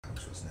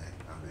Yahshua's name.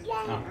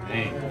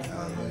 Amen. Amen.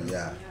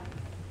 Hallelujah.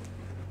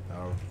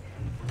 All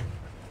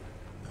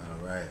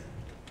right.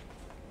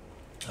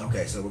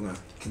 Okay, so we're going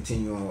to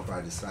continue on with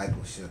our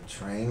discipleship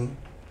training.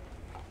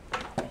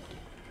 All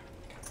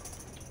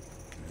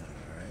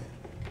right.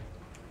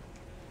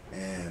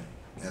 And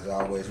as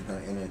always, we're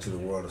going to enter into the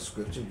world of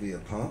Scripture via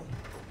poem.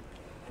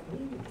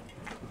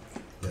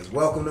 There's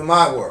welcome to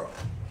my world.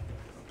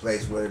 A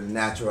place where the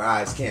natural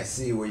eyes can't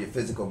see, where your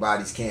physical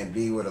bodies can't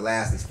be, where the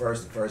last is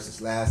first, the first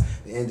is last,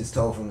 the end is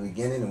told from the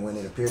beginning, and when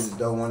it appears as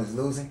though one is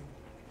losing,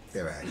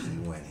 they're actually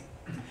winning.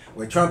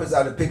 Where trumpets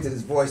are depicted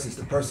as voices,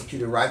 the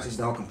persecuted righteous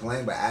don't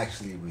complain, but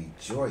actually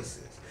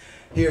rejoices.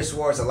 Here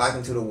swords are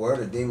likened to the word,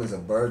 the demons are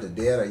birds, the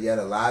dead are yet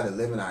alive, the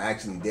living are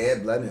actually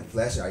dead, blood and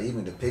flesh are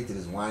even depicted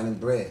as wine and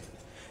bread.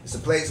 It's a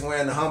place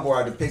wherein the humble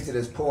are depicted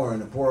as poor,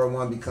 and the poorer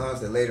one becomes,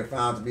 that later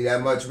found to be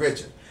that much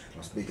richer.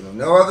 I'm speaking of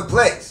no other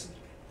place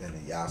than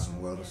the Yawsome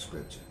world of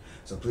Scripture.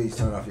 So please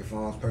turn off your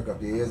phones, perk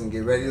up your ears, and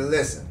get ready to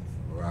listen.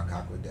 Barak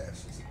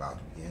HaKodesh is about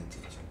to begin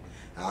teaching.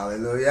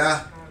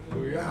 Hallelujah.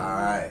 Hallelujah. All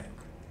right.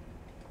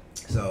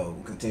 So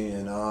we're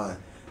continuing on.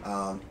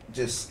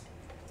 Just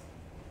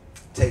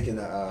taking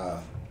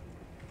a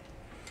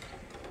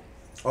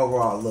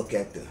overall look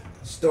at the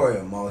story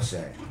of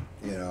Moshe,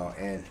 you know,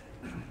 and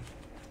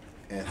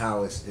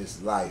how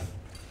his life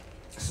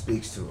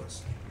speaks to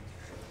us.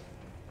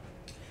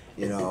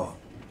 You know,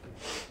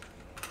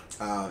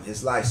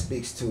 his life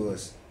speaks to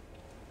us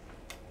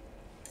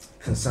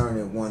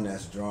concerning one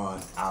that's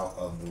drawn out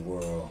of the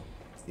world,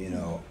 you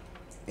know,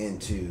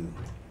 into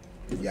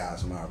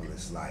Yah's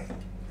marvelous light,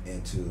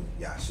 into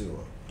Yahshua,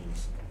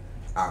 who's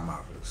our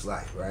marvelous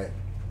light, right?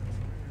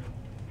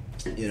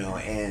 You know,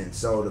 and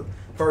so the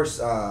first,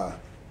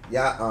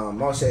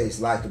 Moshe's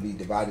life could be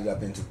divided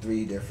up into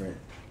three different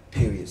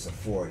periods of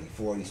 40.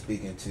 40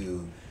 speaking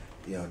to,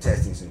 you know,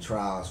 testings and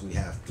trials. We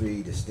have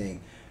three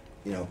distinct,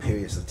 you know,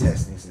 periods of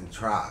testings and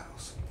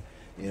trials,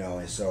 you know,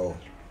 and so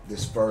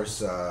this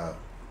first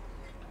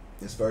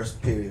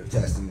period of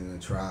testing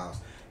and trials,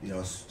 you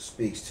know,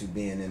 speaks to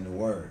being in the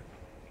Word,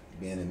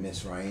 being in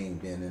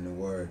Mitzrayim, being in the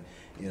Word,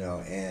 you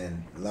know,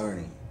 and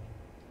learning,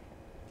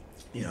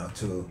 you know,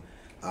 to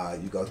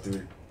you go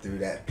through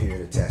that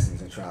period of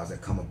testings and trials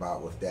that come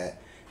about with that,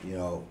 you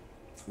know,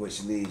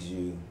 which leads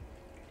you,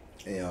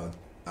 you know,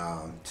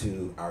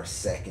 to our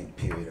second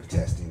period of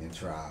testing and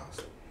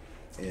trials,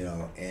 you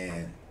know,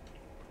 and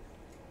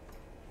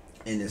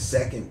in the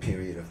second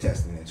period of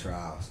testing and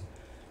trials,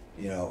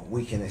 you know,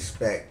 we can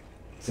expect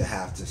to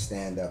have to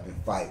stand up and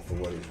fight for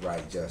what is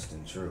right, just,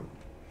 and true.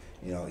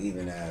 You know,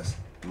 even as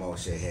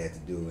Moshe had to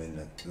do in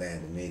the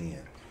land of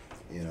Midian.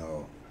 You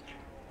know,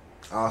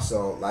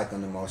 also, like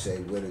under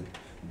Moshe, would have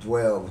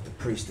dwelled with the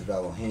priest of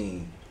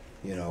Elohim,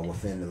 you know,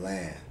 within the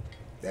land.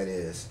 That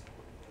is,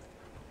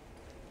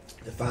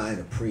 to find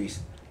a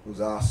priest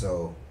who's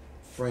also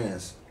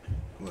friends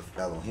with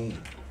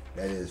Elohim.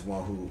 That is,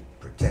 one who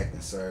protect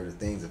and serve the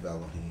things of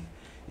Elohim,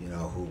 you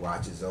know, who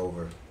watches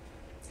over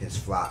his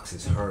flocks,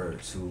 his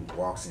herds, who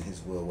walks in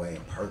his will, way,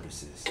 and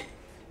purposes,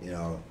 you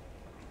know.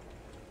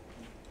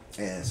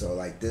 And so,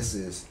 like, this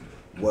is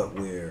what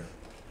we're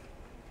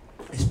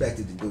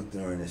expected to do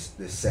during this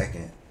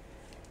second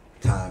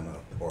time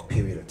of, or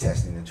period of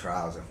testing and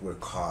trials, if we're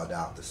called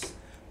out to,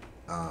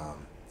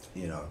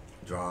 you know,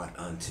 drawn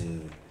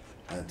unto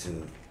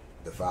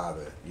the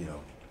Father, you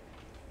know,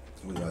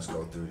 we must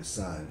go through the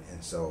Son.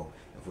 And so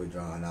if we're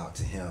drawn out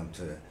to him,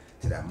 to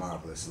that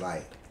marvelous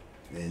light,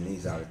 then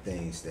these are the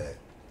things that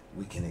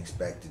we can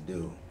expect to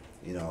do.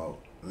 You know,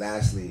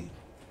 lastly,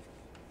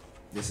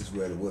 this is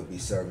where the would-be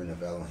servant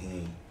of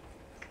Elohim,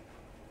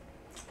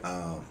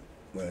 well,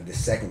 the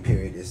second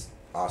period is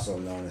also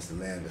known as the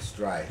land of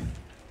strife.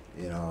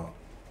 You know,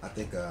 I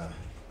think I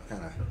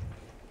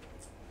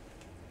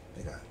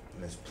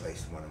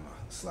misplaced one of my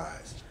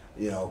slides.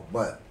 You know,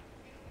 but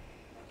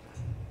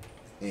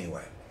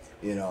anyway,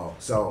 you know,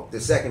 so the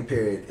second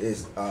period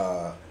is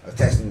of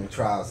testing and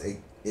trials.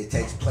 It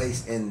takes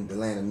place in the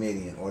land of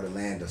Midian, or the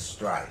land of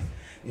strife.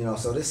 You know,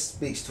 so this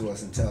speaks to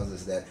us and tells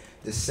us that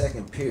this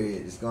second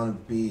period is going to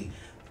be,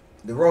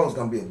 the road's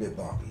going to be a bit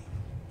bumpy.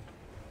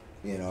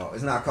 You know,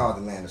 it's not called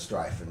the land of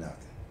strife for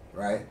nothing,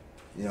 right?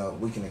 You know,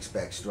 we can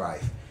expect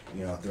strife,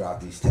 you know,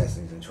 throughout these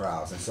testings and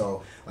trials. And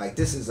so, like,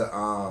 this is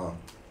a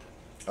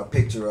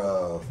picture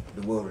of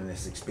the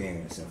wilderness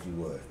experience, if you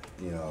would.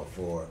 You know,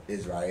 for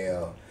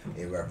Israel,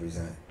 it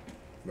represented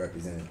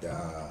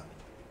the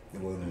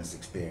wilderness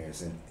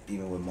experience. And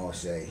even with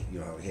Moshe, you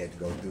know, he had to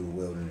go through the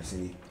wilderness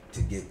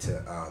to get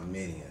to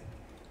Midian.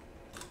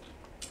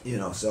 You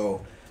know,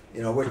 so,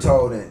 you know, we're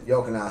told in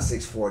Yochanan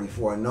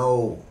 6:44,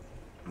 no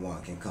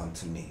one can come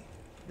to me.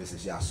 This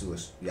is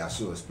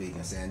Yahshua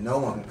speaking, saying, no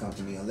one can come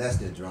to me unless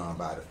they're drawn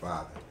by the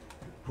Father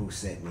who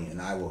sent me,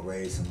 and I will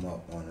raise him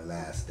up on the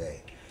last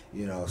day.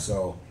 You know,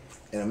 so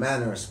in a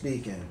manner of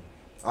speaking,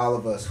 all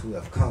of us who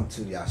have come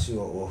to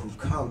Yahshua, or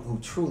who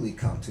truly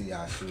come to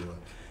Yahshua,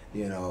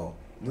 you know,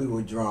 we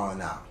were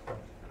drawn out.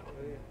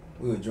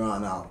 We were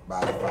drawn out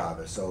by the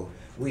Father. So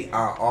we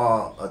are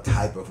all a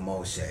type of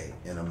Moshe,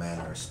 in a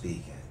manner of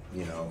speaking.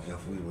 you know,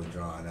 if we were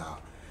drawn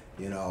out.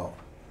 You know,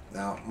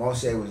 now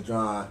Moshe was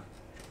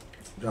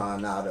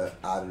drawn out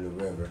of the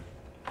river,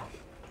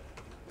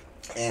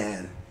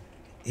 and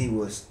he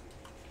was,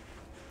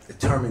 the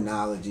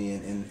terminology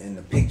and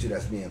the picture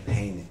that's being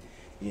painted,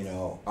 you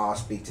know, all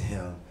speak to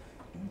him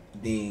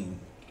being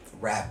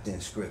wrapped in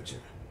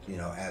scripture, you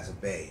know, as a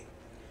babe,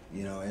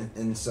 you know,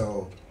 and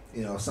so,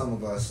 you know, some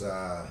of us,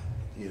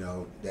 you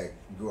know, that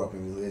grew up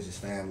in religious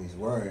families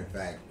were in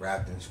fact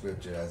wrapped in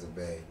scripture as a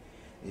babe,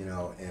 you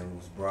know, and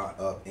was brought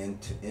up in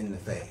the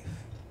faith,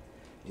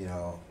 you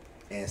know,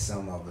 and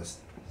some of us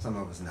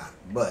not.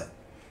 But,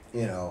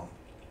 you know,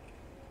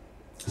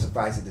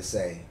 suffice it to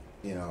say,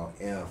 you know,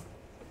 if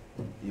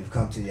you've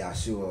come to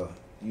Yahshua,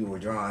 you were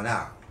drawn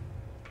out.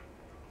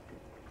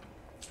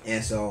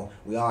 And so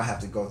we all have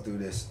to go through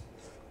this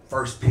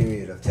first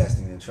period of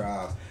testing and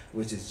trials,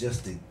 which is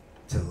just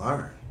to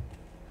learn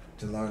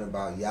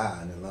about Yah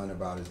and to learn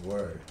about his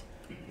word,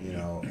 you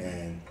know,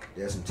 and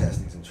there's some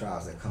testings and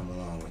trials that come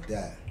along with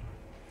that,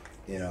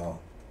 you know,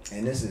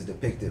 and this is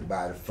depicted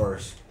by the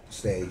first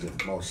stage of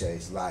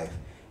Moshe's life,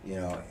 you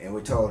know, and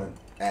we're told in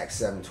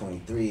Acts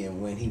 7:23,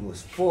 and when he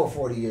was full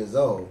 40 years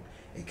old,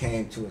 it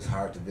came to his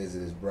heart to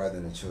visit his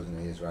brethren, the children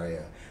of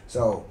Israel.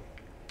 So,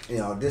 you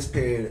know, this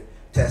period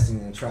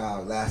testing and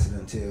trial lasted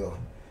until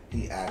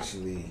he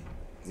actually,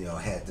 you know,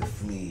 had to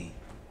flee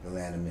the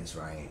land of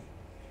Mitzrayim,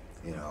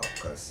 you know,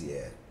 because he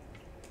had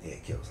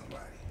killed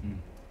somebody,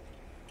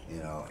 you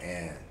know,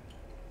 and,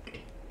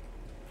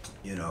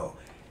 you know,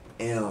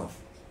 if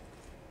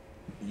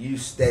you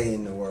stay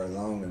in the word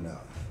long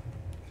enough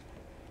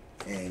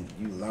and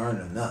you learn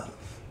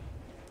enough,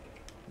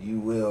 you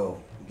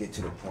will get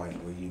to the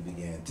point where you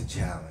begin to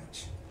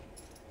challenge,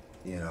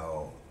 you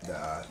know,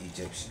 the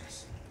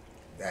Egyptians.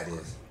 That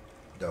is,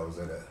 those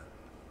are the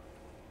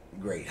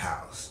great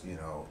house, you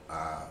know,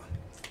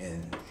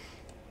 and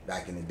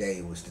back in the day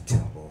it was the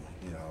temple,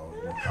 you know,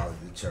 we call it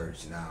the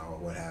church now or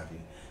what have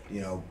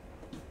you know,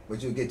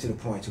 but you'll get to the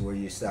point to where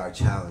you start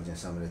challenging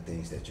some of the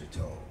things that you're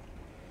told,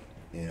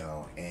 you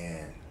know,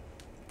 and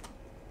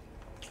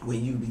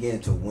when you begin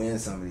to win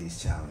some of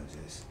these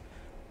challenges,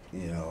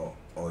 you know,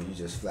 or you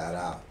just flat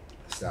out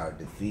start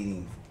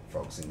defeating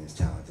folks in these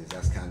challenges,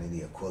 that's kind of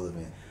the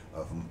equivalent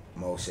of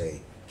Moshe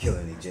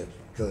killing an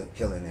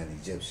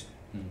Egyptian,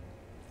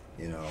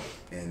 you know,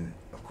 and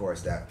of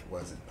course that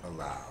wasn't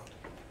allowed,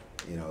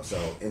 you know.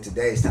 So in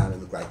today's time, it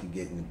looked like you're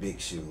getting the big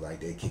shoe, like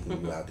they're kicking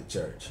you out the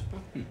church,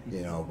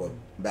 you know. But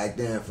back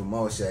then for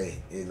Moshe,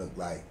 it looked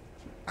like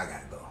I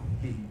gotta go,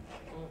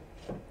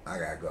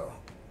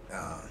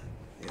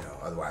 you know,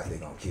 otherwise they're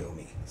gonna kill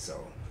me.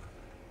 So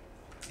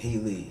he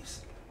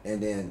leaves,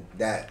 and then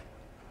that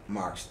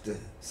marks the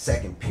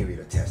second period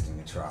of testing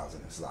and trials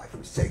in his life,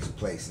 which takes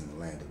place in the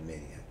land of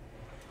Midian,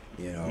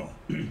 you know.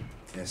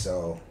 And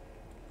so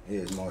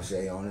here's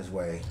Moshe on his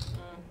way,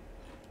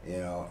 you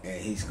know,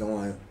 and he's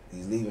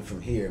leaving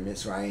from here,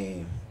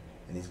 Mitzrayim,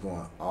 and he's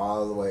going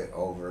all the way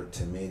over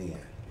to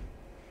Midian.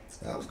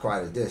 That was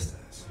quite a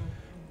distance.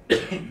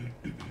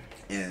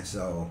 And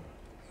so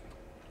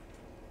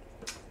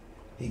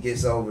he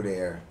gets over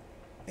there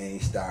and he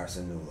starts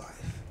a new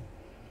life.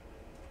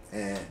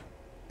 And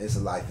it's a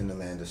life in the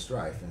land of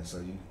strife. And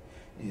so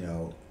you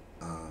know,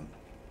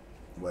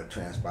 what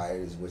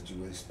transpired is what you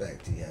would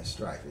expect. He had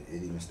strife.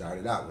 It even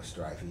started out with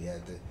strife. He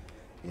had to,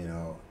 you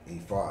know, he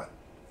fought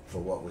for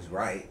what was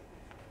right,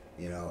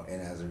 you know,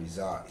 and as a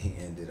result, he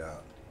ended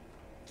up,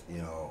 you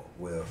know,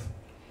 with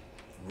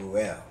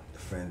Ruel, the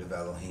friend of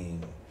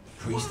Elohim,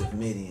 priest of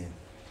Midian,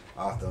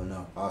 also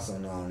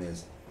known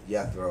as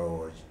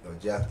Jethro or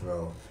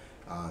Jethro,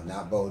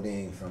 not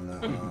Bodine from the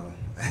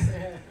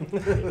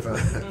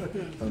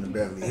from the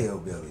Beverly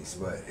Hillbillies,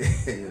 but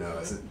you know,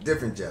 it's a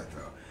different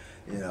Jethro,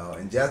 you know.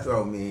 And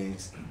Jethro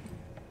means,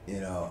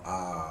 you know,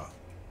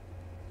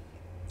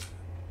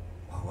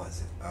 what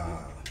was it?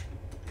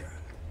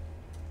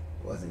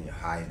 It wasn't Your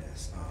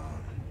Highness.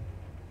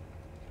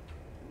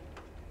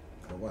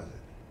 What was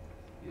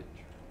it?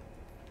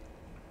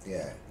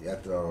 Yeah,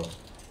 Jethro.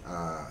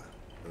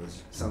 It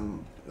was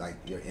some like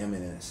Your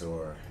Eminence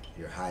or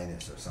Your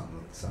Highness or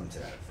something to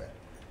that effect,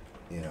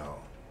 you know.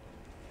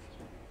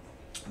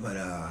 But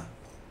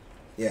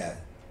yeah,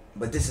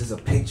 but this is a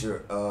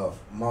picture of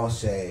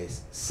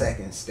Moshe's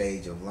second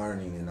stage of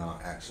learning in all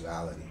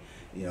actuality.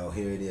 You know,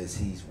 here it is.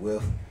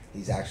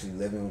 He's actually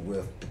living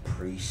with the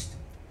priest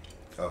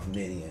of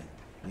Midian.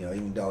 You know,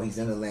 even though he's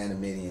in the land of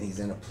Midian, he's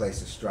in a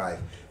place of strife,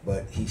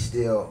 but he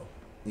still,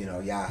 you know,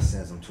 Yah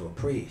sends him to a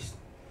priest.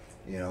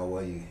 You know,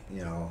 where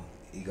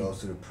he goes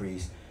to the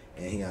priest,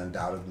 and he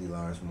undoubtedly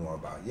learns more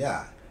about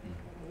Yah.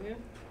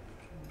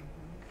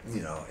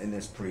 You know, and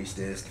this priest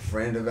is the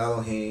friend of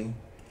Elohim,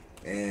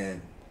 and,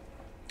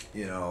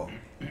 you know,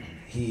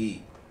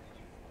 he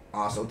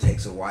also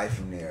takes a wife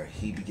from there.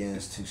 He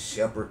begins to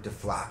shepherd the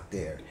flock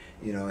there,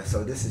 you know, and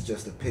so this is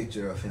just a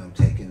picture of him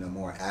taking a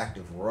more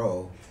active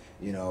role,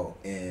 you know,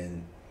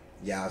 in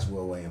Yah's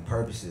will, way, and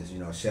purposes, you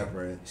know,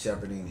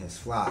 shepherding his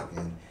flock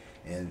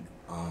and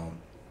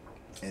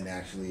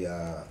actually,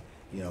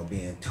 you know,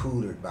 being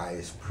tutored by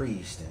his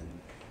priest and,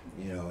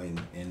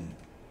 and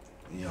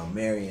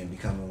marrying,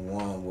 becoming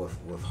one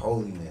with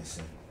holiness,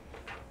 and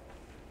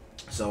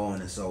so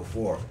on and so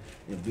forth.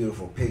 A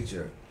beautiful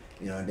picture,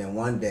 and then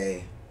one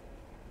day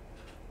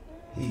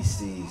he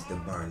sees the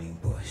burning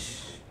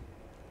bush.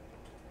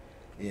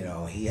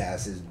 He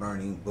has his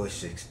burning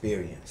bush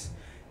experience,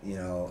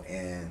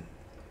 and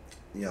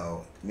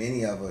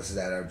many of us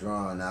that are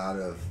drawn out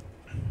of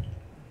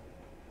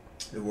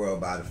the world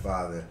by the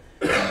Father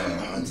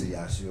unto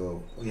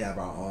Yahshua, we have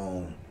our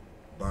own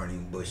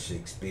burning bush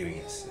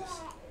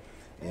experiences,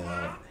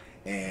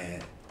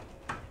 and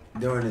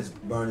during this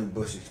burning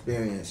bush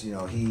experience,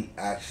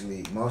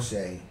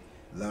 Moshe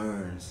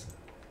learns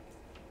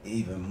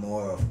even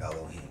more of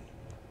Elohim.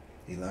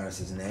 He learns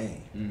his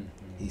name. Mm-hmm.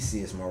 He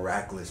sees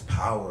miraculous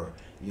power,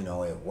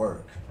 at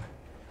work.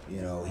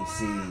 He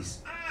sees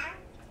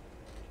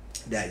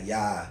that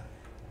Yah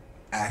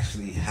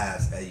actually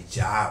has a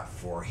job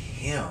for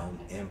him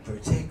in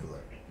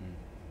particular.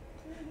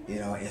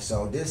 Mm-hmm. And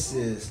so this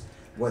is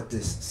what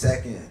this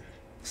second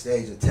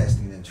stage of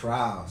testing and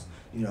trials,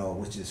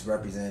 which is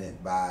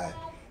represented by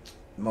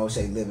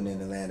Moshe living in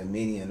the land of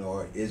Midian,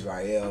 or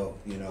Israel,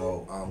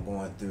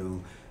 going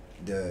through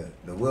the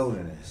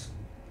wilderness.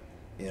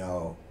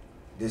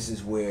 This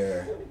is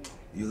where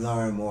you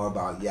learn more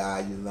about Yah,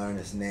 you learn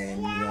his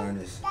name, you learn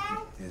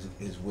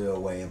his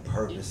will, way, and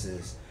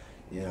purposes,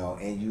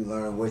 and you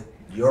learn what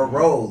your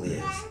role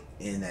is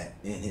in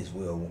his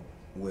will,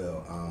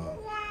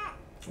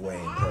 way,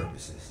 and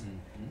purposes.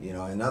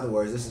 Mm-hmm. In other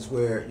words, this is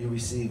where you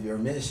receive your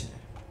mission.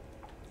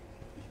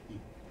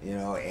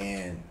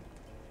 And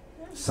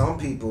some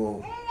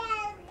people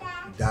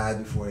die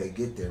before they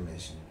get their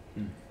mission.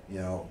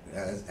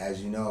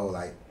 As you know,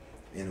 like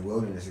in the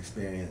wilderness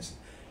experience,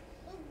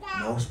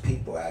 most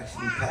people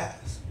actually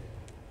pass.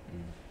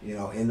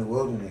 In the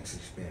wilderness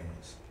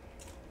experience.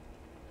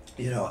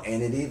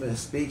 And it even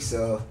speaks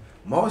of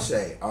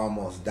Moshe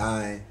almost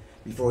dying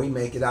before he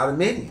make it out of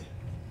Midian.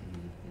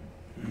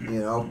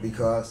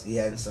 Because he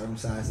hadn't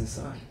circumcised his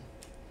son.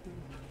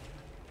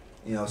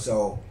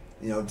 So,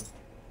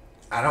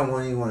 I don't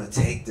want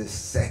to take this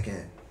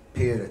second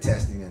period of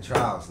testing and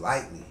trials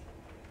lightly.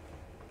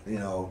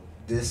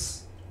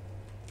 This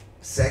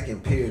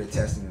second period of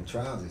testing and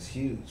trials is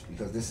huge,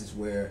 because this is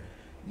where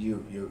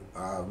you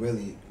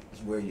really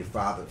is where you're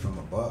fathered from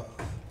above.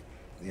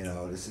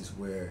 This is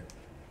where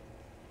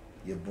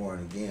you're born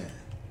again.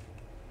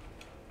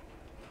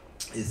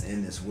 It's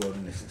in this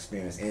wilderness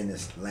experience, in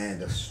this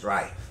land of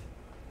strife.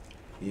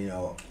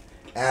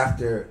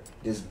 After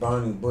this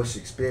burning bush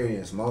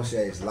experience,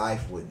 Moshe's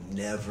life would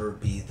never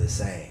be the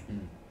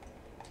same.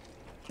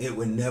 It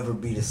would never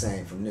be the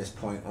same from this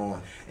point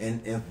on.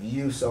 And if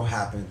you so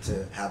happen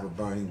to have a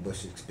burning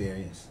bush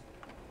experience,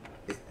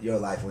 your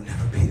life will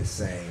never be the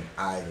same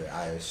either,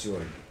 I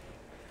assure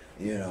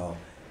you.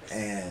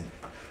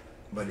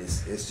 But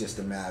it's just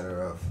a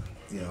matter of,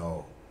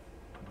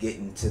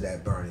 getting to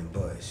that burning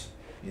bush,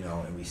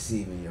 and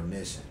receiving your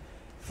mission.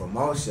 For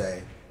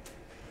Moshe,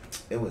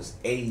 it was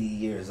 80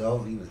 years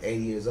old. He was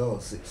 80 years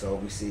old. So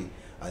we see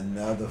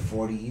another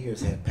 40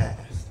 years had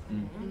passed.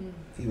 Mm-hmm.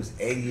 He was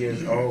 80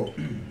 years old,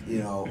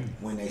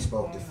 when they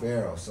spoke to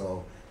Pharaoh.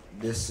 So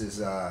this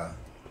is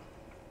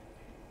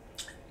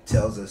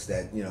tells us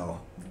that,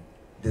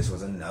 this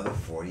was another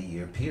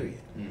 40-year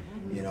period.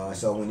 Mm-hmm. And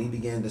so when he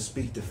began to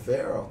speak to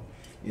Pharaoh,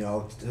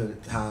 to the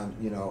time,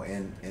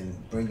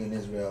 and bringing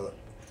Israel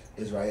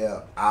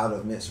out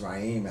of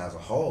Mitzrayim as a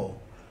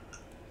whole,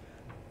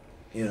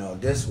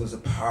 this was a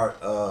part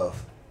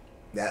of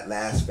that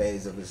last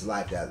phase of his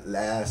life, that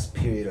last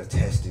period of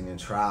testing and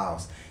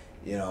trials.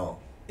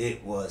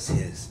 It was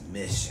his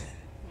mission.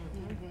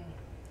 Mm-hmm.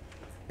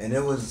 And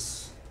it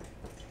was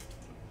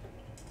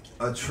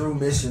a true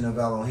mission of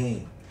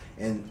Elohim.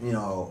 And,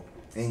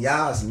 and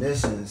Yah's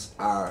missions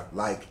are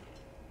like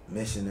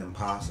Mission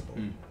Impossible.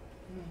 Mm-hmm.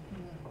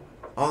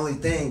 Only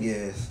thing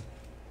is,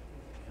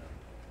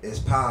 it's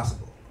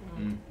possible.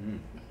 Mm-hmm.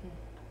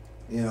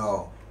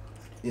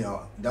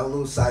 Don't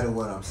lose sight of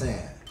what I'm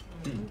saying.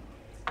 Mm-hmm.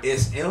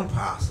 It's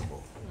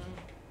impossible,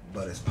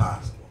 but it's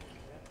possible.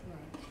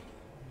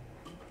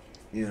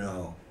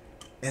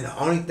 And the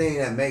only thing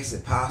that makes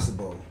it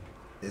possible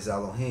is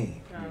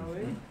Elohim.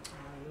 Mm-hmm.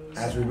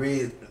 As we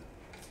read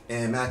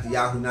in Matthew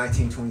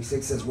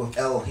 19:26 says, with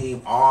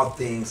Elohim all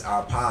things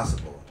are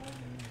possible.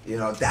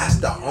 That's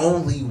the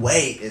only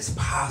way it's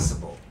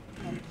possible.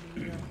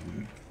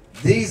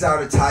 These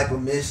are the type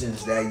of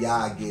missions that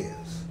Yah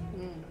gives.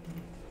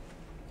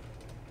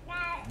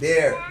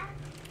 They're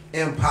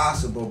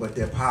impossible, but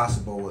they're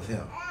possible with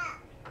him.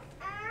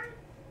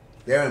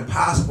 They're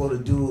impossible to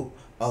do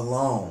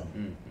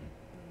alone,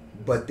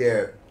 but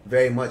they're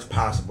very much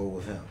possible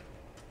with him.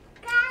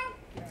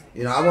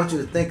 I want you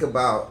to think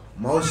about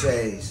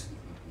Moshe's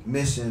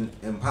mission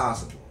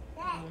impossible.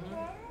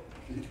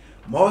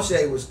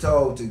 Moshe was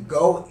told to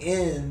go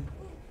in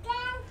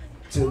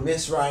to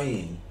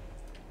Mitzrayim,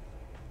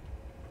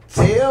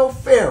 tell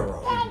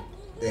Pharaoh,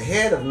 the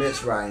head of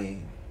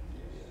Mitzrayim,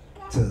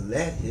 to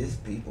let his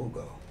people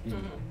go.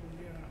 Mm-hmm.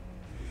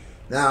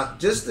 Now,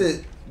 just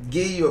to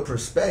give you a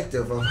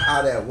perspective of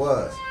how that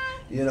was.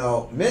 You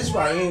know,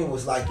 Mizraim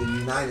was like the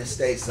United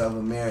States of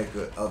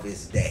America of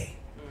its day.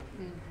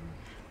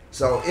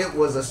 So it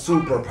was a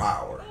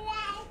superpower.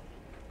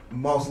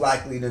 Most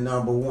likely the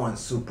 #1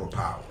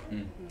 superpower.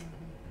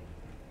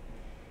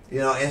 You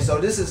know, and so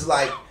this is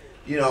like,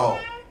 you know,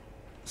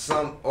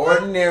 some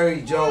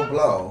ordinary Joe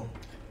Blow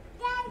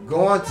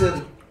going to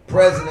the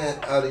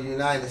President of the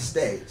United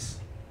States.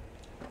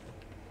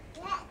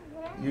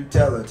 You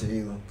tell her,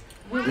 Taylor.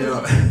 You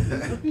know,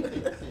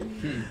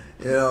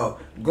 you know,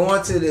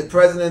 going to the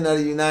President of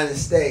the United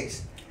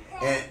States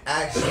and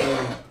actually,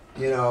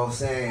 you know,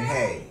 saying,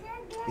 hey,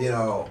 you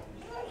know,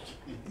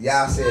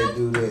 y'all said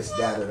do this,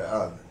 that, or the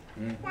other.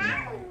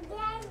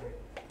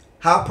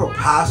 How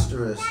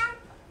preposterous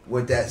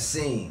would that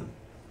seem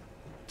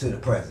to the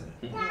president?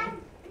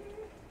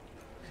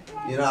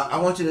 You know, I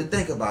want you to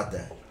think about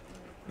that,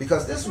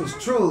 because this was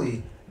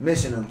truly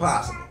mission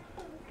impossible.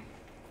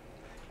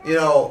 You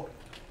know,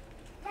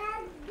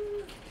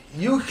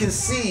 you can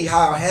see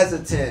how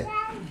hesitant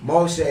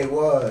Moshe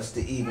was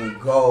to even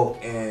go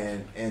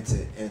and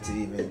to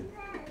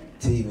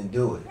even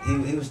do it.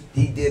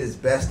 He did his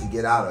best to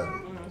get out of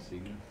it.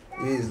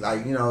 He's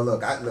like, you know,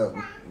 look,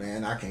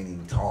 man, I can't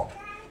even talk.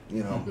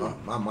 You know,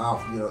 my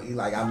mouth, you know, he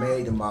like, I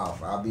made the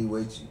mouth, I'll be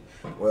with you.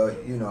 Well,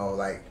 you know,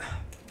 like,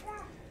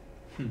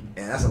 and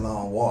that's a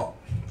long walk.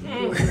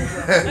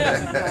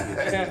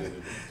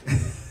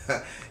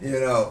 You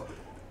know,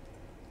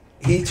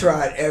 he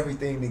tried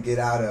everything to get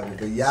out of it,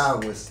 but Yah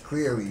was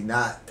clearly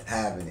not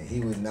having it. He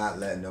was not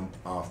letting them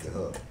off the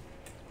hook.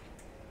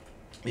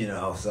 You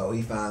know, so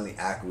he finally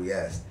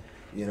acquiesced.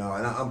 You know,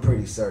 and I'm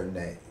pretty certain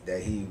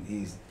that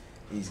he's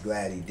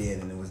glad he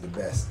did, and it was the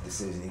best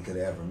decision he could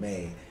have ever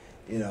made.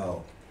 You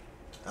know,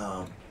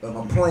 but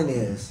my point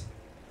is,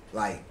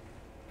 like,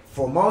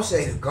 for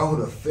Moshe to go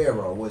to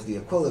Pharaoh was the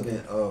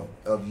equivalent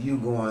of you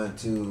going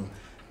to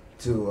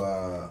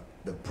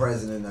the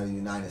President of the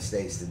United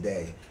States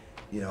today,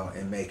 you know,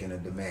 and making a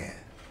demand.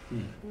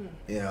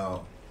 You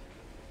know,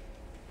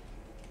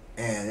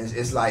 and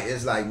it's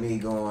like me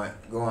going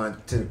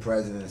to the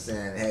president and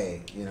saying,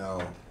 hey, you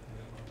know,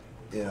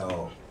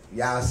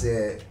 y'all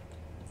said,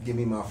 give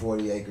me my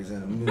 40 acres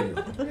and a mule.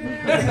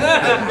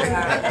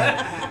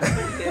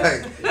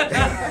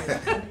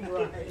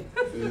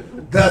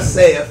 Thus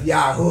saith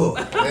Yahoo.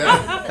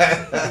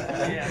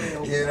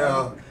 You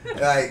know,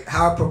 like,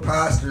 how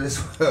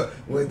preposterous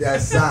would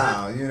that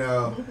sound? You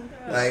know,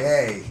 like,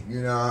 hey,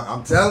 you know,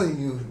 I'm telling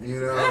you,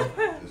 you know,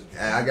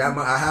 I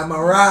have my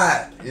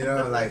ride. You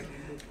know, like,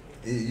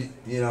 you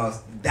know,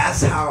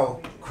 that's how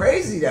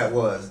crazy that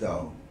was,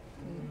 though.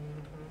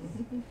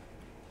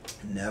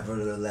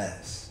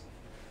 Nevertheless,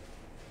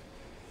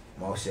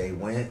 Moshe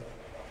went,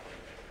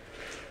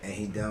 and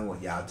he done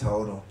what Yah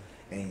told him,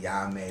 and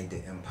Yah made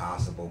the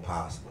impossible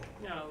possible.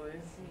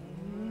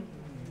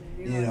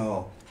 You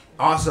know,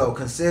 also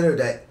consider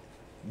that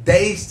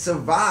they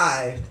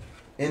survived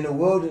in the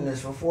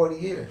wilderness for 40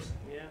 years.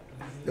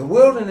 The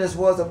wilderness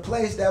was a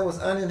place that was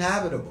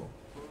uninhabitable.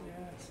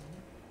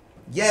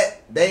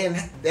 Yet they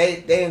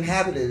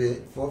inhabited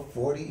it for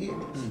 40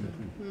 years.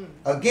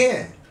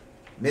 Again,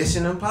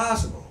 mission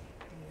impossible.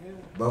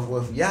 But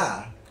with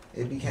Yah,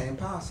 it became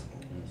possible.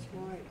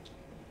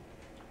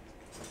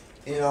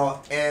 You know,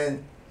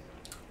 and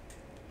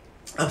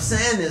I'm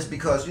saying this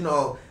because, you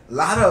know, a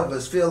lot of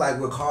us feel like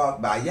we're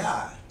called by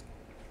Yah.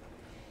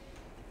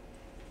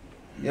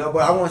 You know,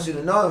 but I want you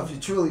to know, if you're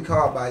truly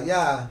called by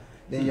Yah,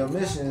 then your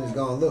mission is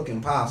going to look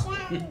impossible.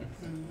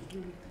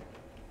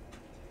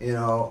 You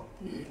know,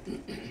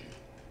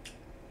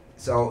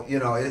 so, you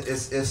know,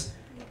 it's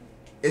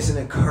an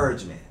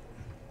encouragement,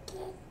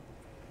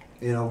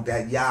 you know,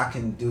 that Yah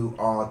can do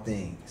all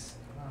things.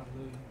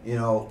 You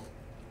know,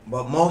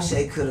 but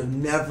Moshe could have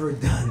never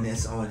done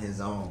this on his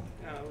own.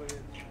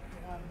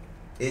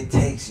 It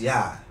takes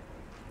Yah.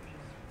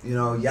 You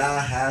know, Yah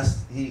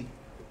has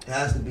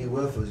to be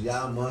with us.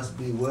 Yah must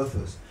be with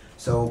us.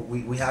 So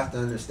we have to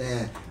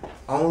understand,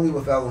 only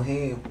with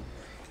Elohim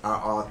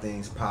are all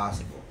things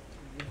possible.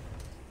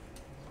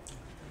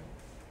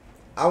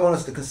 I want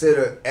us to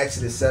consider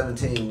Exodus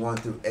 17, 1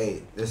 through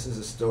 8. This is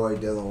a story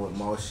dealing with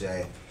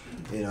Moshe,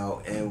 you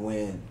know, and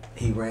when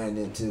he ran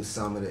into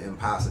some of the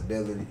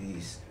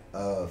impossibilities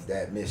of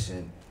that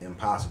mission,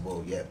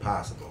 impossible yet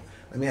possible.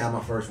 Let me have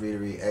my first reader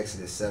read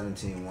Exodus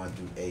 17, 1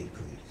 through 8,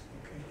 please.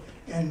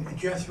 Okay. And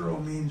Jethro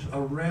means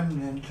a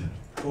remnant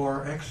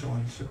or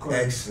excellence,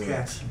 according to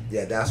Jackson.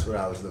 Yeah, that's what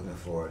I was looking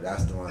for.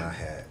 That's the one I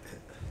had.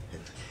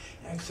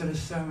 Exodus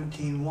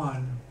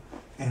 17:1.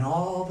 And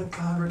all the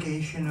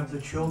congregation of the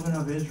children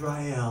of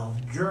Israel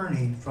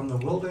journeyed from the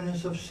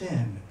wilderness of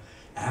Sin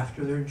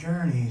after their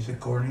journeys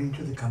according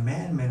to the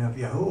commandment of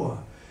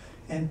Yahuwah,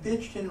 and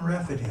pitched in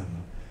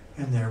Rephidim,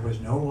 and there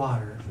was no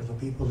water for the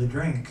people to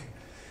drink.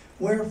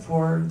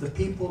 Wherefore the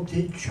people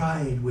did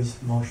chide with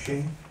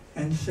Moshe,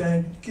 and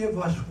said, Give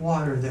us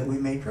water that we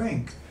may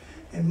drink.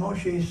 And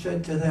Moshe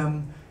said to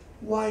them,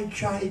 Why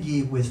chide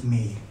ye with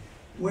me?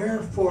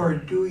 Wherefore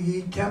do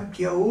ye tempt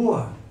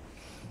Yahuwah?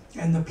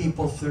 And the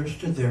people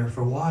thirsted there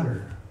for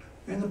water.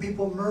 And the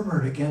people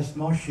murmured against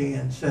Moshe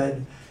and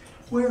said,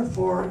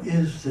 Wherefore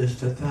is this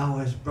that thou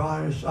hast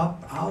brought us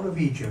up out of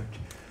Egypt,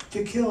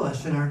 to kill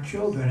us and our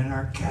children and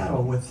our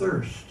cattle with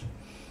thirst?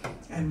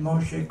 And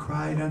Moshe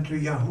cried unto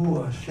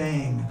Yahuwah,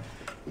 saying,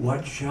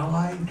 What shall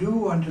I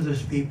do unto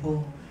this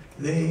people?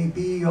 They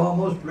be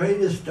almost ready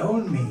to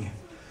stone me.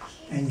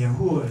 And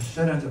Yahuwah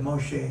said unto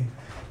Moshe,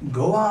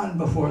 Go on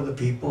before the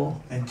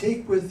people, and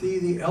take with thee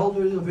the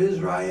elders of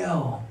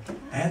Israel,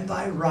 and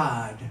thy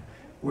rod,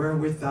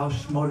 wherewith thou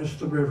smotest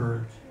the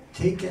river.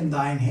 Take in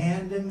thine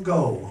hand and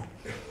go.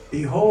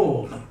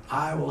 Behold,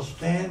 I will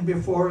stand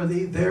before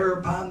thee there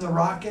upon the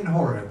rock in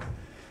Horeb,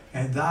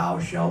 and thou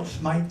shalt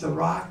smite the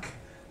rock,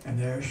 and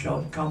there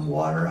shall come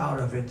water out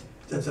of it,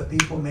 that the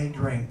people may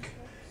drink.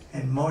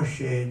 And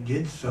Moshe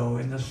did so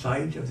in the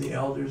sight of the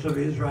elders of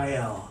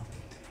Israel.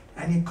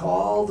 And he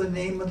called the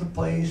name of the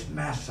place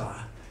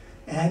Massah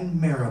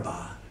and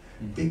Meribah,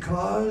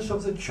 because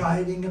of the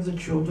chiding of the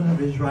children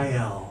of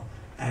Israel,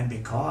 and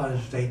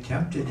because they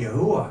tempted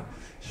Yahuwah,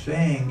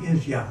 saying,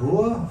 Is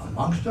Yahuwah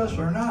amongst us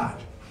or not?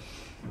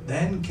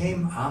 Then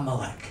came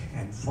Amalek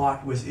and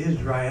fought with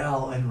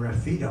Israel in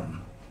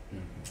Rephidim.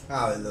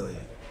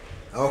 Hallelujah.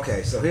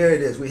 Okay, so here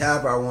it is. We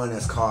have our one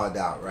that's called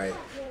out, right?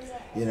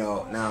 You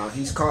know, now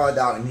he's called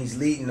out and he's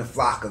leading the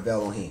flock of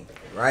Elohim,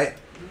 right?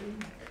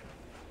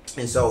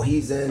 And so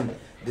he's in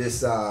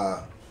this,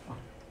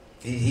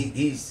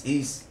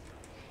 he's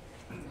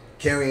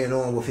carrying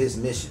on with his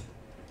mission.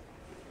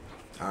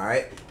 All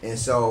right? And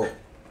so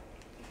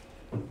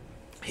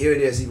here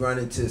it is. He run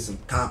into some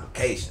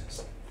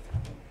complications.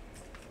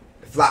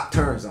 The flock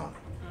turns on him.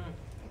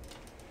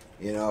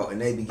 You know, and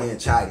they begin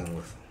chiding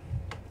with him.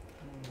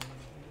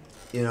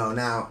 You know,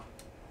 now,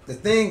 the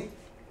thing,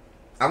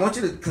 I want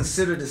you to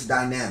consider this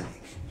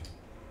dynamic.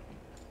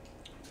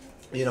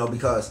 You know,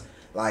 because,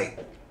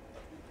 like,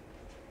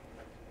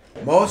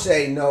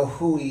 Moshe know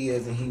who he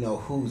is and he know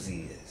whose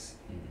he is.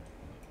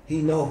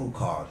 He know who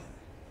called him.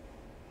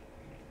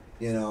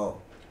 You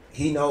know,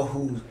 he know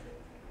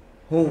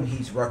whom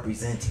he's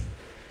representing.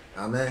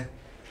 Amen.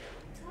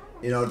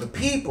 You know, the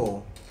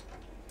people,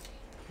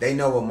 they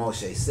know what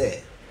Moshe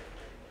said.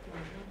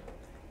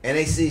 And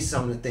they see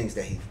some of the things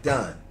that he's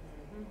done.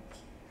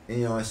 And,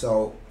 you know, and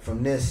so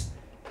from this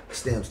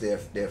stems their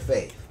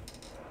faith.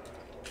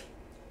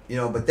 You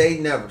know, but they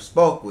never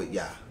spoke with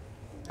Yah.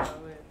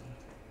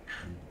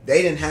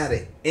 They didn't have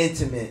an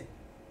intimate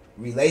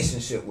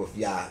relationship with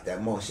Yah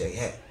that Moshe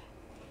had.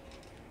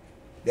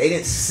 They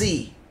didn't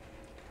see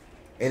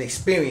and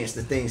experience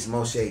the things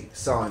Moshe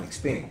saw and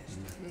experienced.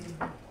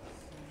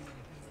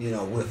 You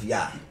know, with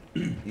Yah.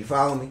 You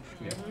follow me?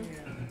 Yeah.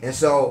 And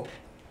so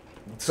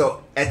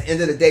at the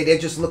end of the day, they're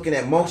just looking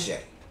at Moshe.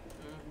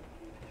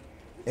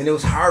 And it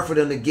was hard for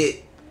them to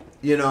get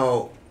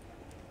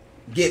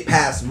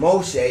past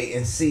Moshe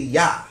and see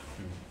Yah.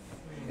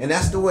 And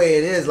that's the way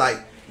it is,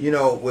 like, you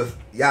know, with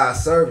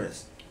Yah's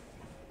servants.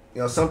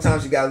 You know,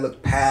 sometimes you got to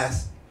look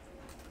past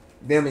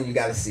them and you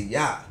got to see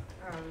Yah.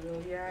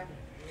 Hallelujah.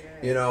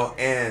 You know,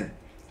 and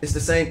it's the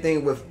same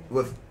thing with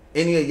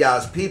any of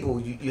Yah's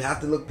people. You have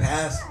to look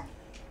past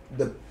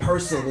the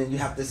person and you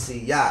have to see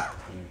Yah.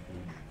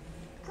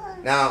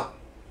 Now,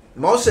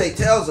 Moshe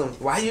tells them,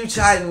 why are you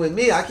chiding with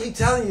me? I keep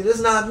telling you, this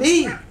is not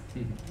me.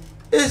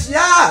 It's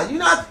Yah.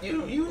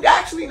 You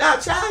actually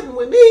not chiding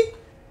with me.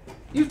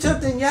 You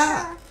tempting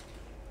Yah.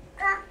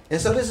 And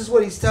so this is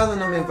what he's telling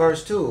them in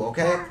verse 2,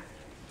 okay?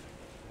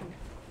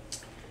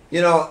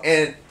 You know,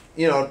 and,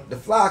 you know, the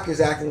flock is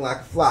acting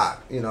like a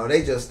flock. You know,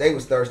 they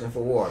was thirsting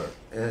for water.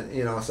 And,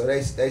 you know, so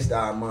they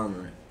started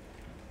murmuring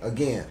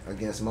again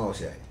against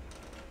Moshe.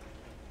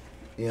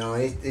 You know,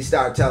 and he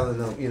started telling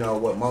them, you know,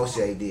 what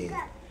Moshe did.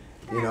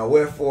 You know,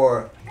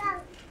 wherefore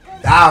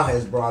thou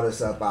hast brought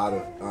us up out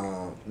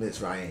of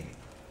Mitzrayim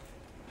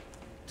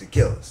to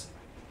kill us.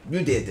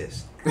 You did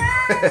this.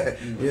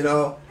 You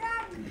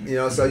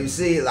know, so you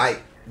see,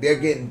 like, they're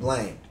getting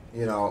blamed.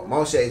 You know,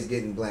 Moshe is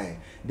getting blamed.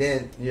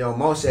 Then, you know,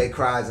 Moshe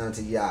cries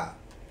unto Yah.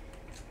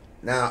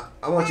 Now,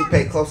 I want you to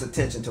pay close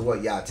attention to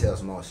what Yah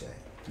tells Moshe.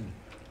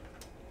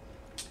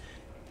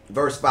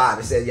 Verse 5,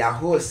 it says,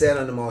 Yahuwah said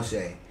unto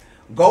Moshe,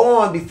 Go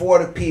on before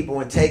the people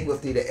and take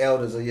with thee the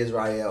elders of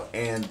Israel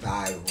and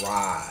thy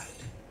rod.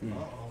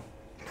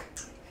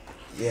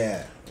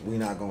 Yeah, we're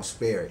not going to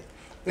spare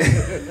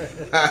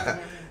it.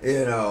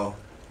 You know.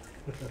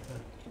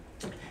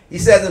 He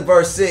says in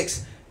verse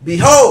 6,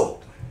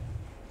 Behold,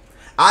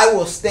 I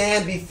will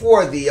stand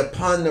before thee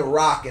upon the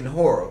rock in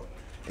Horeb,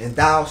 and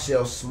thou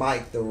shalt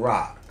smite the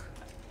rock,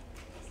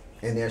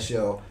 and there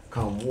shall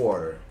come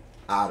water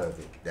out of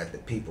it, that the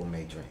people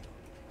may drink.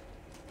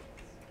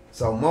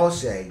 So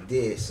Moshe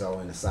did so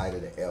in the sight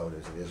of the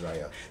elders of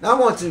Israel. Now I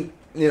want to,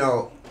 you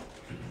know,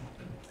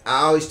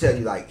 I always tell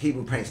you, like,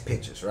 Hebrew paints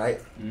pictures, right?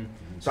 Mm-hmm.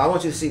 So I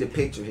want you to see the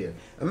picture here.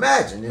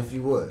 Imagine, if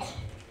you would,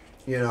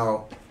 you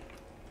know,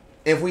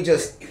 if we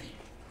just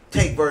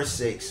take verse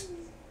 6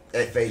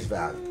 at face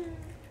value,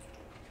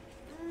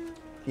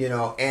 you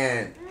know,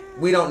 and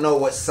we don't know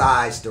what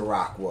size the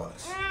rock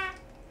was.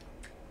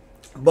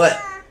 But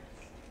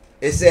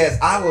it says,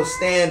 I will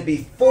stand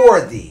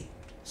before thee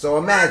So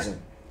imagine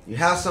you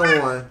have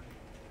someone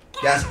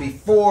that's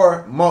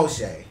before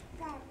Moshe.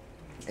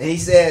 And he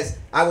says,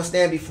 I will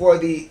stand before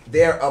thee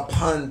there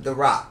upon the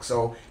rock.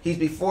 So he's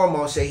before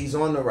Moshe, he's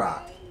on the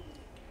rock.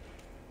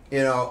 You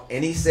know,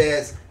 and he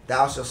says,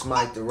 thou shalt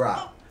smite the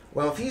rock.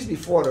 Well, if he's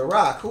before the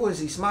rock, who is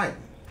he smiting?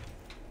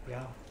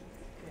 Yeah.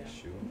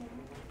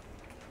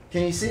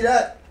 Can you see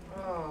that?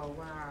 Oh,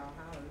 wow.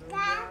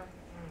 Hallelujah.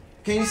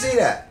 Can you see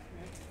that?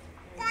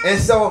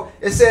 And so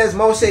it says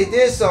Moshe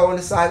did so in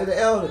the sight of the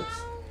elders.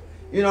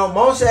 You know,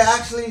 Moshe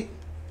actually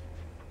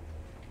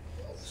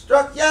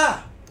struck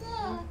Yah.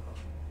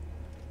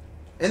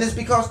 And it's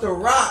because the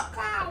rock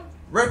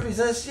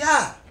represents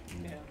Yah.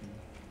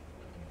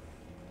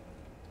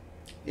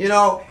 You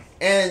know,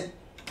 and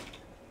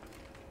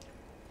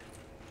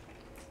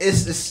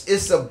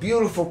it's a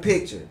beautiful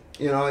picture.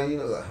 You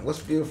know, what's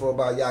beautiful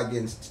about Yah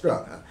getting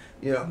struck? Huh?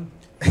 You know,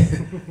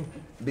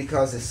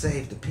 because it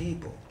saved the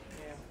people.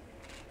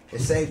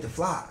 It saved the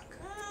flock.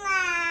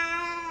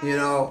 You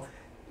know,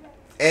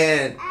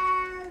 and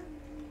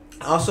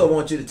I also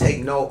want you to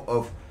take note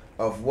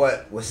of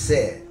what was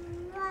said.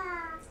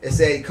 It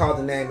said he called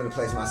the name of the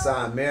place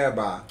Massah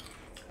Meribah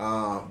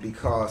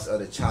because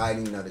of the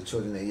chiding of the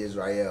children of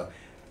Israel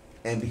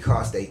and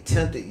because they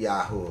tempted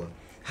Yahuwah.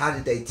 How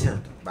did they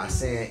tempt him? By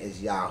saying,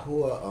 is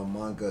Yahuwah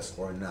among us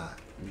or not?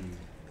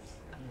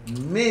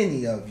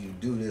 Many of you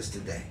do this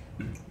today.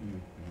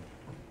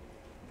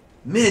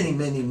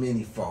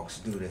 Many folks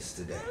do this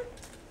today.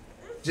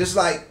 Just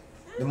like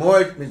the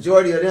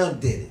majority of them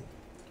did it.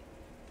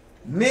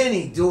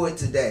 Many do it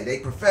today. They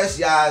profess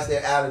Yah as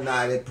their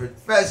Adonai. They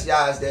profess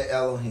Yah as their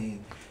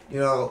Elohim. You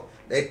know,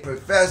 they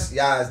profess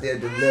Yah as their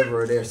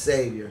deliverer, their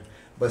savior.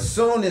 But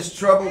soon as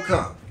trouble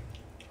comes,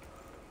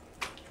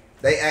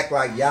 they act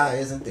like Yah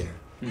isn't there.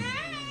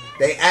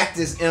 They act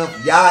as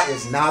if Yah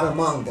is not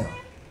among them.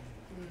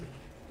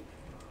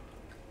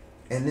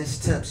 And this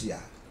tempts Yah.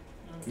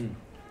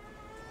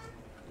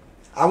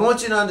 I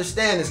want you to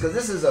understand this because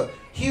this is a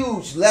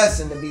huge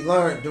lesson to be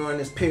learned during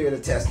this period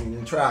of testing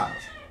and trials.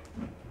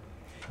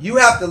 You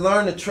have to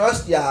learn to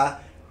trust Yah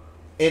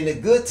in the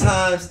good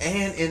times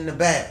and in the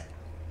bad.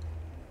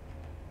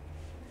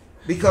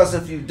 Because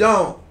if you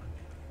don't,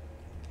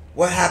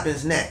 what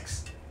happens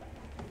next?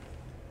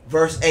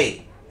 Verse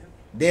 8.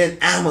 Then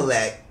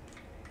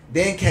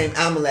came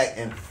Amalek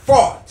and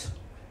fought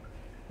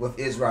with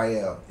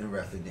Israel in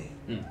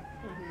Rephidim.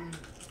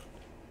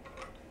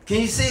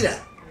 Can you see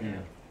that? Yeah.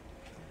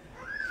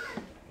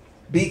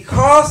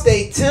 Because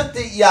they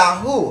tempted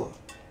Yahuwah,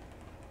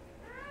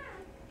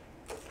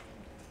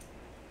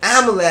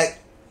 Amalek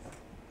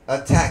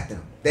attacked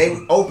them. They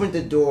opened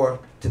the door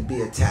to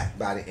be attacked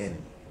by the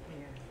enemy.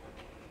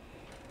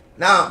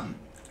 Now,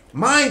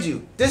 mind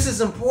you, this is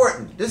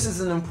important. This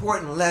is an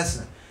important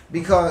lesson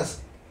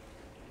because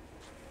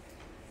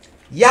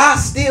Yah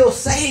still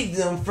saved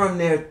them from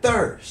their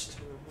thirst,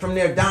 from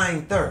their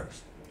dying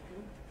thirst.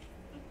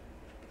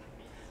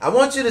 I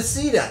want you to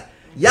see that.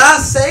 Yah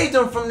saved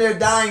them from their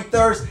dying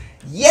thirst,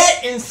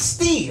 yet and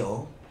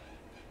still,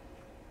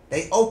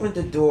 they opened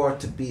the door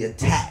to be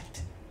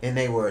attacked, and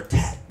they were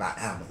attacked by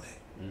Amalek.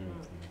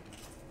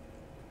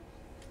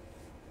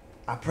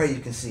 I pray you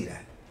can see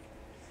that.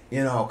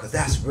 You know, because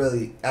that's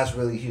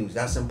really huge.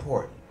 That's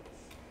important.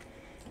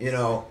 You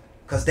know,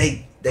 because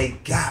they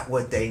got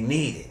what they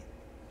needed.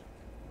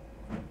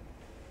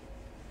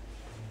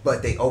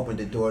 But they opened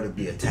the door to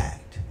be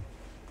attacked.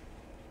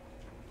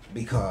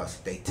 Because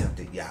they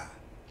tempted Yah.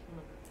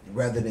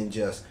 Rather than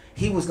just,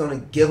 he was going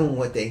to give them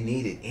what they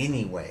needed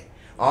anyway.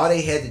 All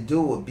they had to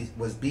do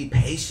was be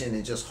patient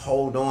and just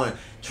hold on,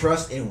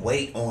 trust and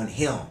wait on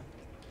him.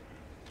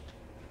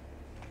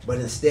 But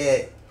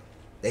instead,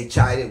 they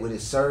chided with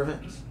his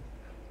servants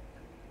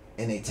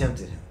and they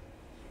tempted him.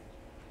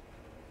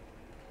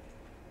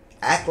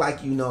 Act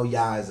like you know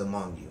Yah is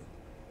among you.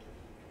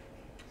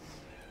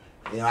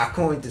 You know, I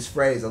coined this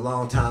phrase a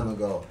long time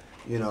ago.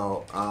 You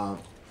know,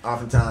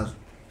 oftentimes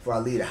before I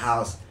leave the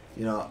house,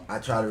 you know, I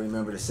try to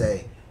remember to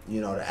say, you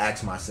know, to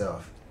ask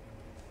myself,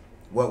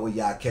 what will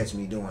Yah catch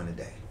me doing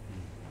today?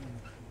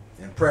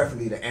 And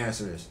preferably the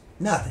answer is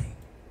nothing.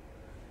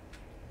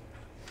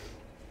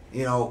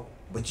 You know,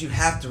 but you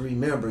have to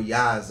remember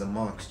Yah is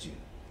amongst you.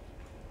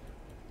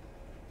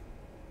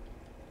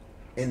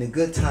 In the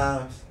good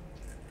times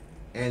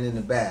and in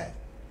the bad.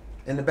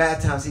 In the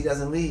bad times, he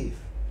doesn't leave.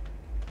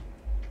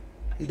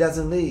 He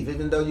doesn't leave.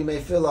 Even though you may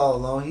feel all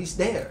alone, he's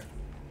there.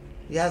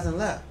 He hasn't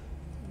left.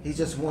 He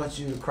just wants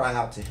you to cry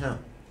out to him.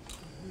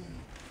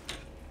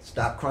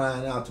 Stop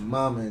crying out to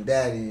mama and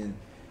daddy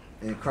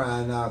and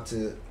crying out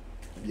to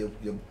your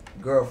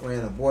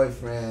girlfriend or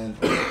boyfriend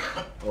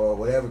or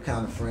whatever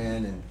kind of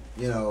friend, and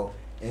you know,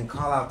 and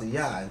call out to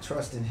Yah and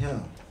trust in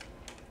him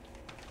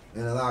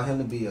and allow him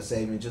to be your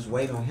savior and just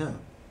wait on him.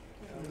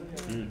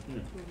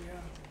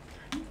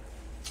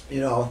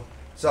 You know,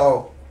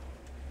 so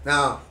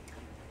now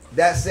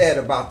that said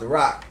about the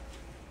rock,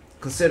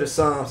 consider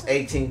Psalms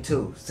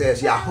 18:2. It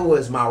says, Yahuwah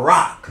is my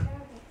rock,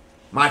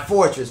 my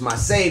fortress, my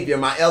savior,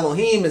 my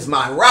Elohim is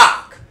my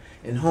rock,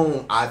 in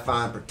whom I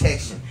find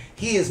protection.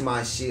 He is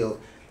my shield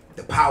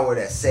the power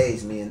that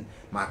saves me in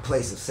my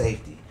place of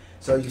safety.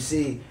 So you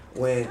see,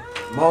 when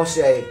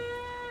Moshe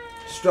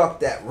struck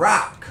that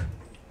rock,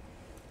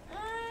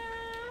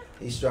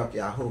 he struck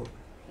Yahuwah.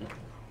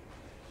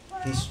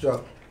 He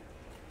struck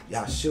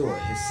Yahshua,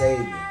 his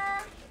Savior,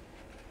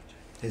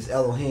 his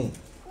Elohim.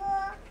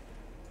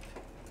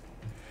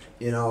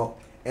 You know,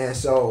 and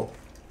so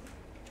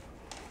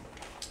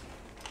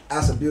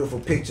that's a beautiful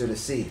picture to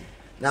see.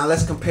 Now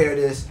let's compare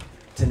this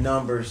to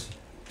Numbers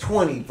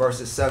 20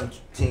 verses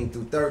 17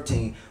 through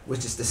 13,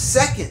 which is the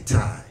second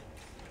time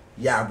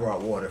Yah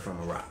brought water from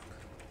a rock.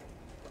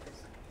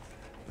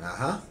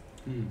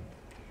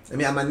 Let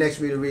me have my next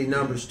reader read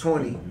Numbers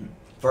 20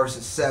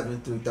 verses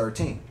 7 through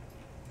 13.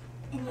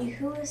 And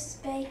Yahuwah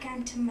spake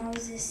unto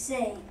Moses,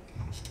 saying,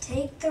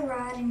 Take the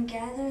rod and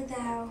gather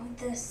thou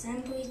the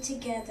assembly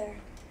together,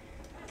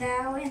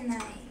 thou and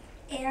thy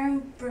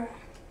Aaron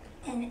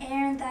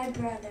thy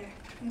brother,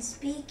 and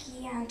speak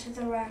ye unto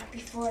the rock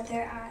before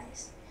their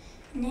eyes.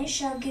 And it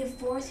shall give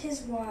forth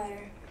his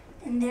water,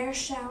 and there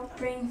shalt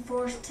bring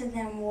forth to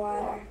them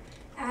water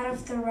out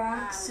of the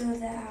rock, so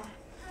thou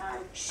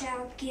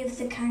shalt give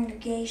the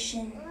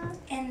congregation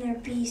and their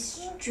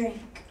beasts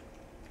drink.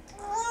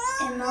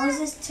 And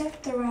Moses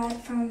took the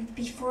rod from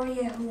before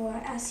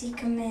Yahuwah as he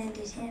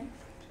commanded him.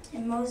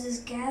 And Moses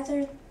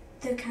gathered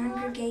the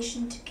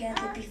congregation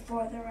together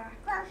before the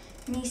rock.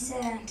 And he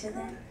said unto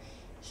them,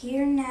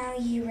 Hear now,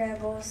 ye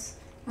rebels,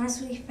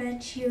 must we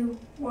fetch you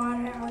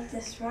water out of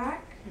this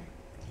rock?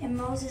 And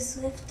Moses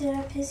lifted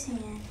up his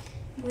hand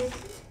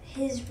with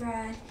his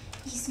rod.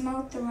 He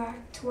smote the rock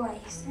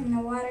twice, and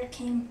the water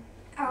came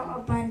out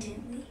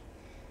abundantly.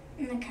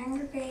 And the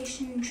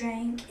congregation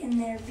drank,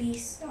 and their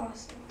beasts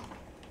also.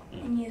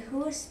 And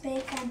Yahuwah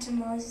spake unto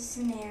Moses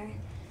and Aaron,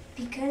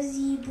 Because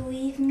ye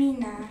believe me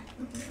not,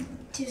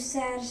 to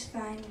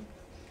satisfy me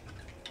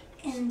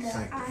in the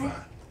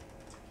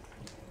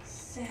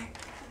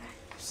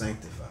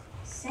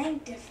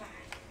sanctify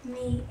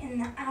me in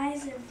the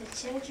eyes of the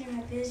children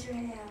of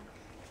Israel.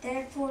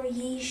 Therefore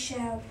ye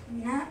shall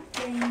not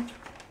bring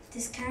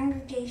this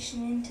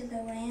congregation into the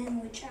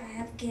land which I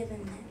have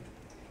given them.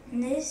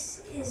 And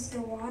this is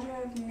the water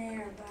of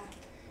Meribah,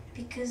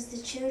 because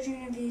the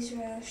children of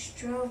Israel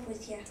strove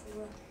with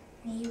Yahuwah,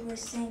 and he was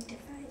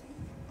sanctified.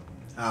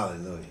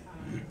 Hallelujah.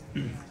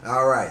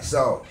 All right,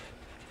 so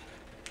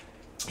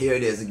here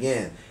it is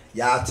again.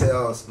 Yah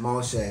tells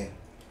Moshe,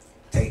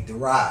 take the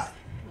rod.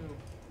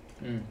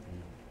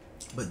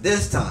 But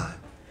this time,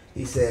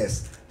 he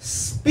says,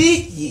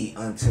 speak ye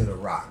unto the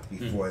rock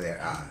before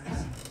their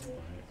eyes.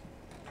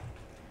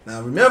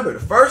 Now remember, the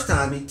first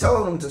time he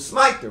told them to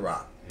smite the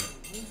rock.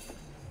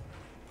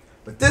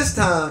 But this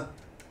time,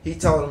 he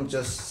told them,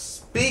 just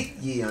speak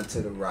ye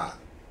unto the rock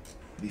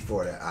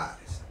before their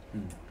eyes.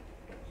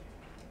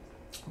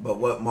 But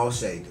what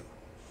Moshe do?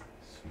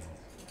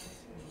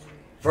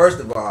 First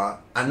of all,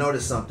 I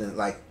noticed something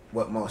like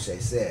what Moshe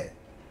said.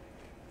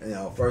 You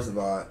know, first of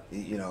all,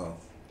 you know,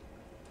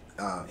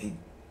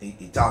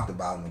 he talked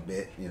about them a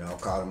bit, you know,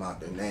 called them out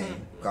their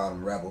name, called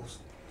them rebels,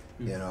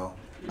 you know.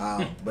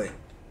 But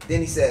then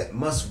he said,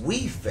 must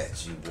we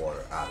fetch you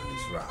water out of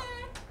this rock?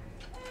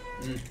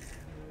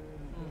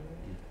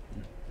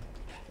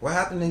 What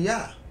happened to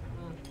Yah?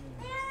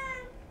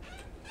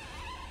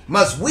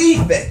 Must we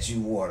fetch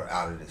you water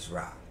out of this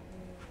rock?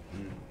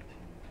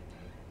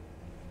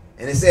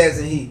 And it says,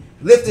 and he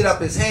lifted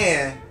up his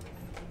hand,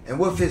 and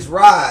with his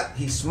rod,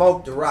 he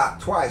smote the rock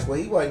twice. Well,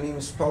 he wasn't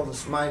even supposed to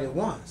smite it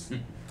once.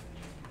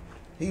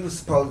 He was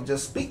supposed to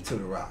just speak to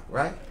the rock,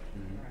 right?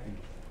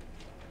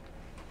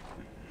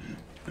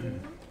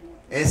 And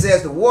it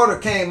says the water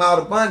came out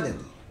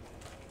abundantly.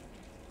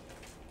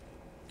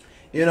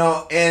 You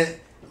know, and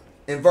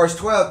in verse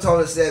 12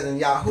 told us, says,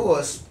 and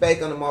Yahuwah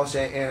spake unto Moshe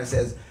and Aaron,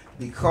 says,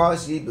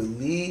 because ye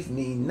believe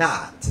me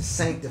not to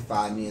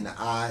sanctify me in the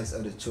eyes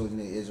of the children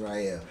of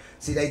Israel.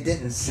 See, they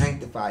didn't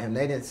sanctify him.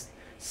 They didn't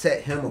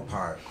set him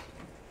apart,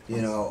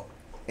 you know,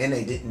 and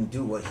they didn't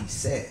do what he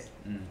said.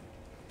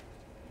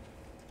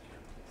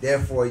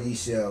 Therefore ye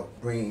shall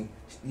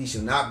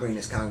not bring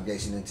this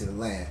congregation into the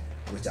land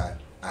which I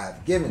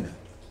have given them.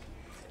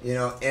 You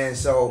know, and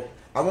so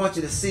I want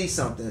you to see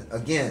something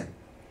again.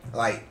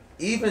 Like,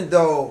 even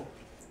though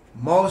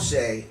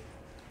Moshe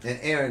and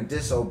Aaron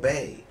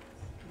disobeyed,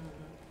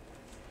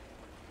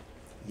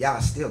 Yah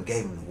still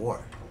gave him the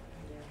water.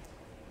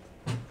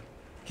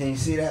 Can you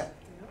see that?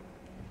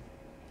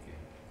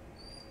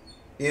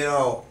 You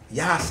know,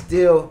 Yah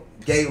still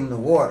gave him the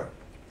water.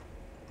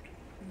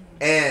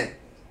 And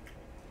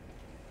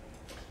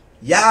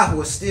Yah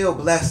will still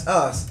bless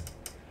us,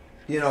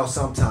 you know,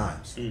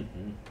 sometimes. You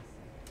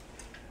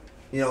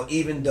know,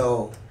 even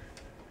though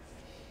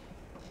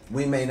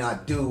we may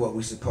not do what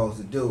we're supposed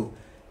to do,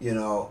 you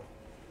know,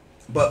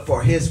 but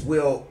for his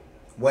will,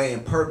 way,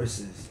 and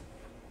purposes,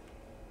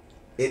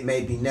 it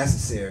may be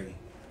necessary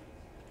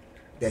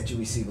that you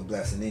receive a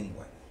blessing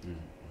anyway.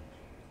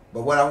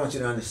 But what I want you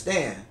to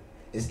understand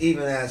is,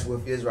 even as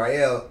with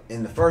Israel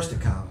in the first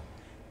account,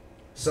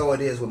 so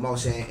it is with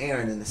Moshe and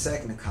Aaron in the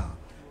second account.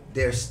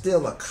 There's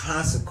still a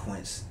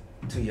consequence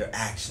to your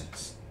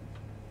actions.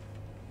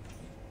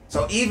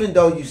 So even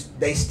though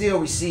they still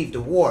received the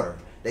water,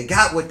 they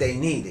got what they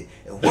needed.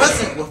 It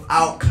wasn't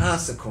without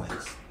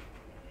consequence.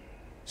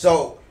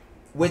 So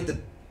with the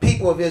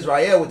people of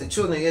Israel, with the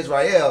children of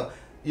Israel,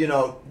 you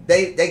know,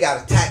 they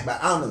got attacked by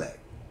Amalek.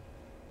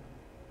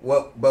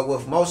 Well, but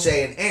with Moshe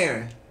and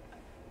Aaron,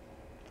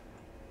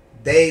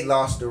 they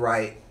lost the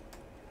right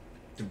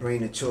to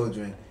bring the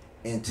children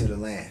into the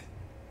land.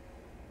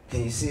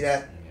 Can you see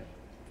that?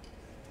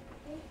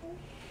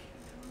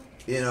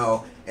 You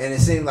know, and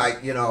it seemed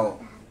like, you know,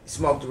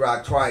 smoked the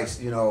rock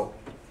twice, you know.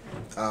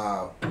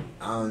 I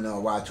don't know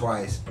why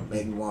twice.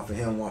 Maybe one for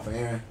him, one for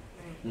Aaron.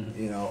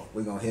 You know,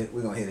 we're gonna hit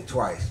it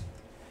twice.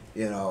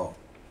 You know,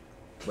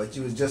 but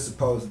you was just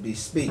supposed to be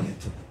speaking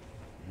to him.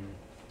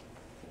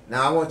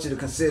 Now I want you to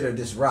consider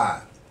this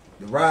rod.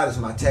 The rod is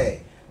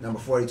Matei, number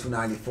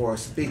 4294. It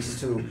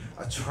speaks to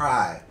a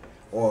tribe,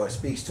 or it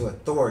speaks to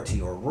authority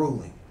or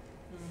ruling.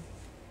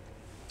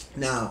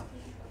 Now,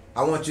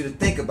 I want you to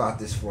think about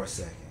this for a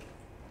second.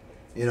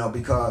 You know,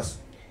 because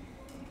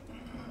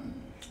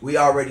we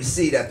already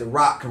see that the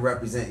rock can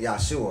represent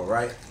Yahshua,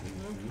 right?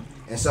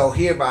 And so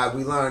hereby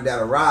we learn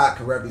that a rod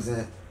can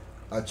represent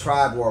a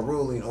tribe or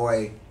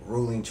a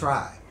ruling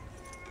tribe.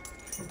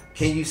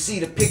 Can you see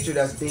the picture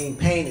that's being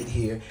painted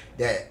here,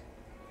 that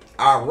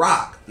our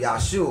rock,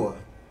 Yahshua,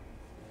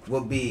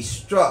 will be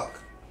struck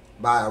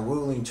by a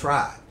ruling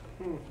tribe?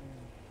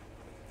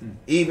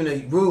 Even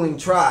a ruling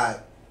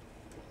tribe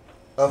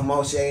of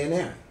Moshe and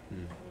Aaron,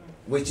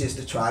 which is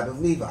the tribe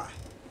of Levi.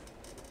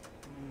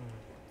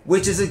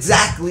 Which is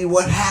exactly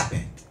what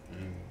happened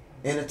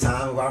in the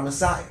time of our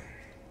Messiah.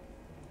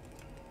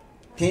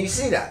 Can you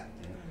see that?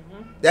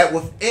 That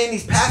within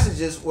these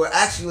passages were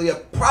actually a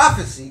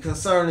prophecy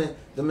concerning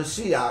the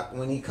Mashiach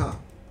when he comes.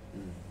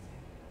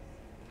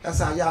 That's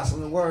how Yahshua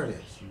the word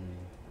is.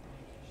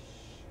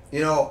 You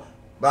know,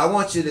 but I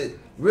want you to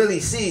really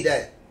see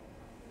that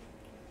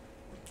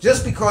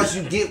just because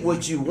you get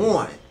what you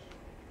want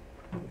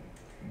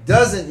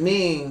doesn't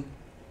mean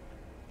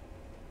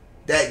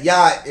that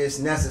Yah is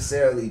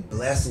necessarily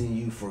blessing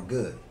you for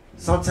good.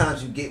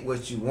 Sometimes you get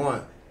what you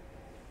want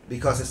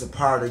because it's a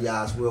part of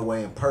Yah's will,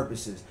 way, and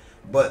purposes.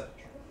 But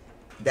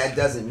that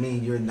doesn't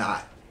mean you're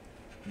not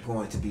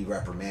going to be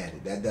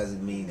reprimanded. That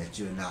doesn't mean that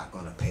you're not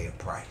going to pay a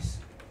price.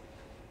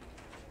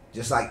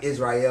 Just like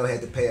Israel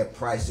had to pay a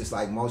price, just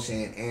like Moshe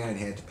and Aaron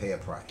had to pay a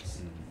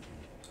price.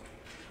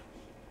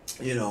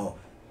 You know,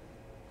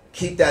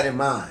 keep that in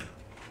mind.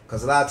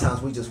 Because a lot of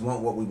times we just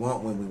want what we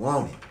want when we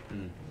want it.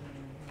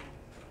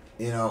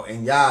 You know,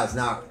 and Yah is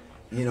not,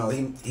 you know,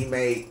 he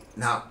may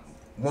not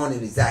want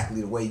it exactly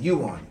the way you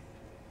want it.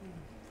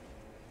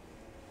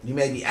 You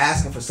may be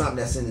asking for something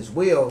that's in his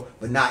will,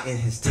 but not in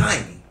his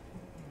timing.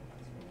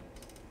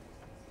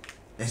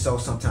 And so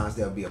sometimes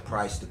there'll be a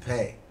price to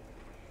pay.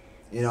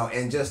 You know,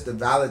 and just to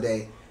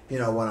validate, you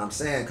know, what I'm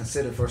saying,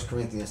 consider 1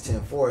 Corinthians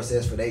 10:4. It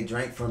says, for they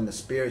drank from the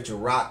spiritual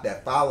rock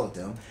that followed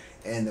them,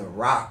 and the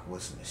rock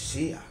was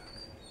Mashiach.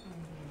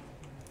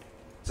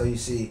 So you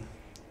see,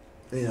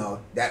 you know,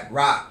 that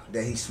rock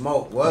that he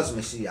smoked was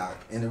Mashiach.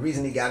 And the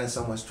reason he got in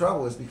so much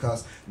trouble is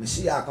because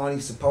Mashiach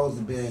only supposed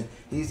to be,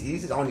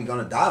 he's only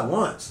going to die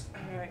once.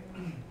 Right.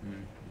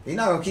 He's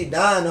not going to keep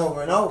dying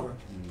over and over.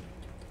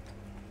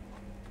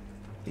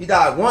 He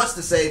died once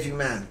to save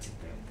humanity.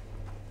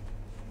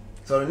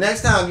 So the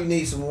next time you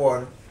need some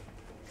water,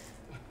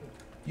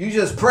 you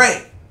just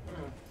pray.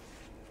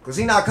 Because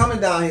he's not coming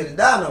down here to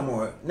die no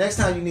more. Next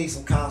time you need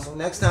some counsel,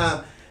 next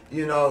time,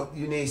 you know,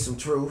 you need some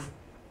truth,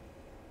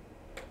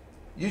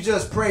 you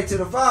just pray to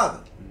the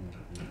Father,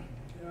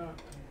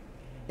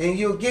 and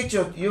you'll get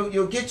your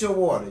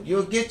water,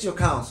 you'll get your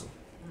counsel,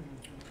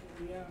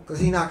 because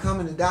he's not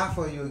coming to die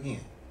for you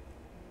again.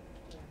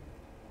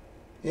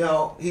 You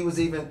know, he was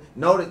even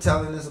noted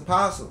telling his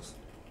apostles,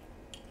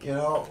 you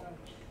know,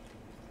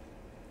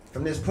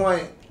 from this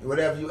point,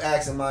 whatever you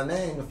ask in my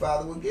name, the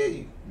Father will give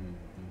you.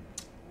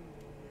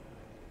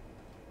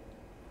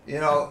 You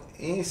know,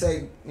 he didn't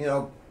say, you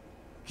know,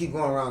 keep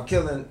going around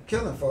killing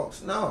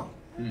folks. No.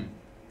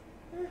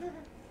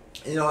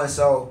 You know, and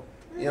so,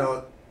 you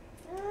know,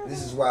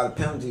 this is why the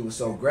penalty was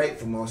so great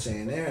for Moshe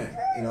and Aaron,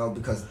 you know,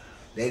 because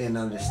they didn't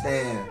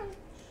understand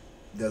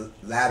the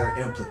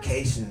latter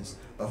implications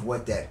of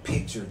what that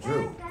picture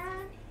drew.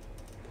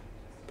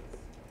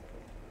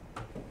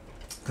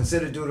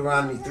 Consider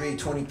Deuteronomy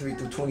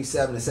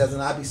 3:23-27. It says,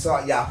 and I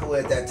besought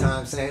Yahuwah at that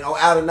time, saying, O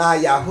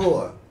Adonai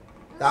Yahuwah,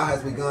 thou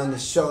hast begun to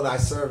show thy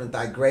servant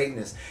thy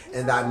greatness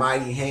and thy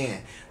mighty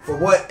hand. For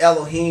what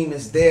Elohim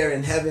is there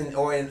in heaven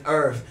or in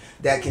earth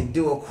that can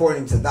do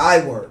according to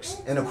thy works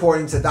and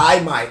according to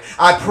thy might?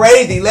 I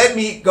pray thee, let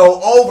me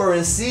go over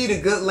and see the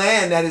good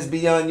land that is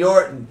beyond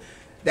Jordan,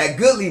 that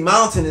goodly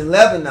mountain in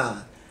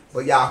Lebanon.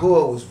 But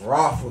Yahuwah was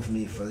wroth with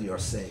me for your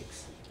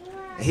sakes,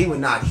 and he would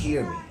not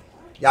hear me.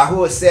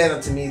 Yahuwah said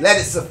unto me, let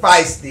it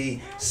suffice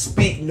thee,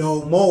 speak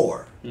no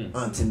more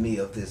unto me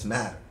of this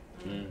matter.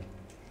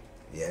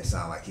 Yeah, it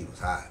sounded like he was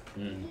hot.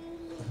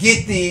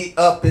 Get thee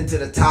up into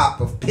the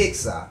top of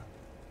Pisgah,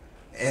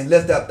 and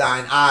lift up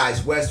thine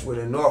eyes westward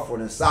and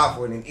northward and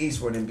southward and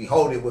eastward, and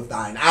behold it with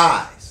thine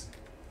eyes.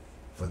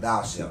 for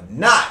thou shalt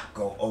not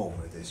go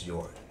over this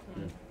Jordan.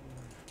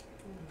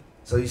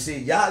 So you see,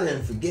 Yah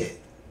didn't forget.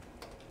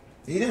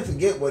 He didn't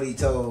forget what he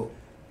told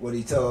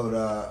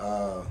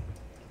Moshe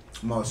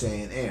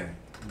and Aaron.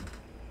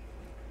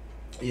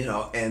 You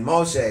know, and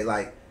Moshe,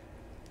 like,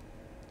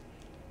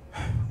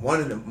 one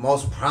of the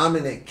most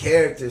prominent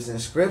characters in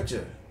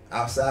Scripture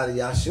outside of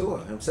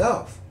Yahshua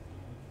himself,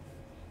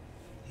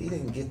 he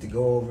didn't get to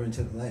go over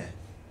into the land.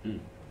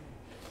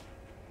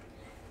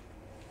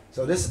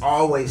 So this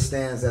always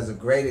stands as a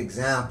great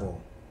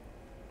example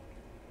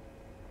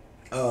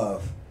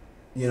of,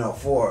 you know,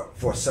 for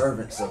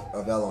servants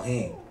of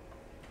Elohim.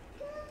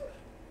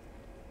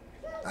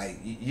 Like,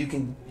 you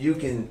can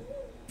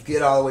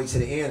get all the way to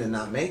the end and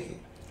not make it.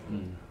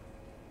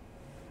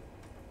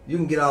 You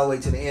can get all the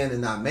way to the end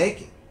and not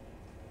make it.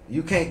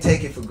 You can't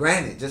take it for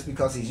granted just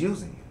because he's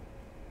using you.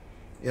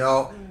 You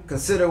know,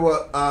 consider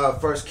what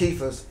 1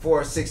 Kephas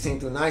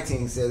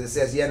 4:16-19 says. It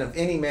says, yet if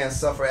any man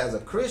suffer as a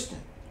Christian,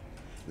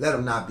 let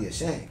him not be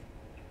ashamed,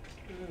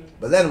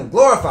 but let him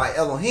glorify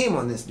Elohim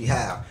on this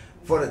behalf.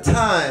 For the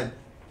time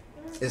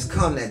is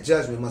come that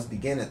judgment must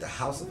begin at the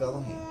house of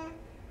Elohim.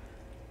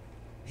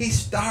 He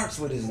starts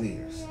with his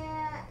leaders.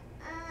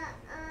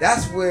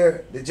 That's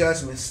where the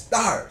judgment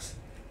starts.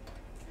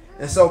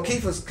 And so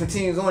Kephas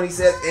continues on. He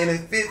says, and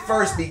if it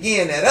first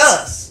begin at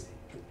us,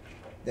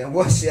 then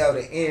what shall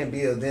the end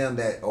be of them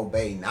that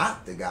obey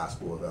not the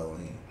gospel of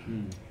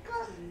Elohim?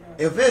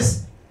 If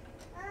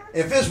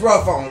it's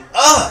rough on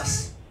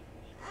us,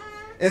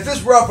 if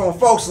it's rough on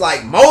folks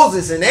like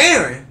Moses and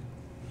Aaron,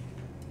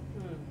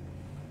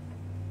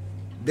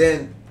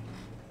 then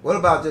what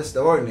about just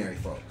the ordinary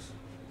folks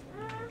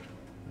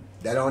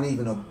that don't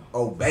even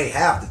obey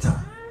half the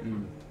time?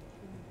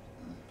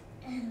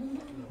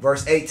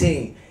 Verse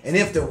 18, and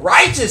if the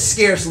righteous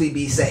scarcely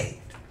be saved,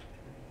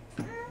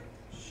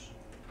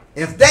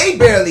 if they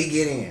barely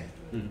get in,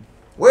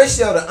 where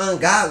shall the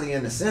ungodly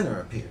and the sinner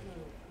appear?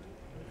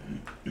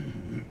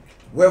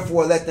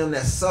 Wherefore let them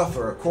that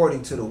suffer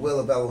according to the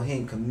will of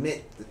Elohim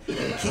commit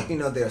the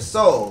keeping of their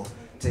souls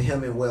to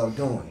him in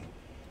well-doing,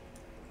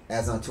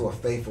 as unto a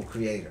faithful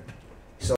creator.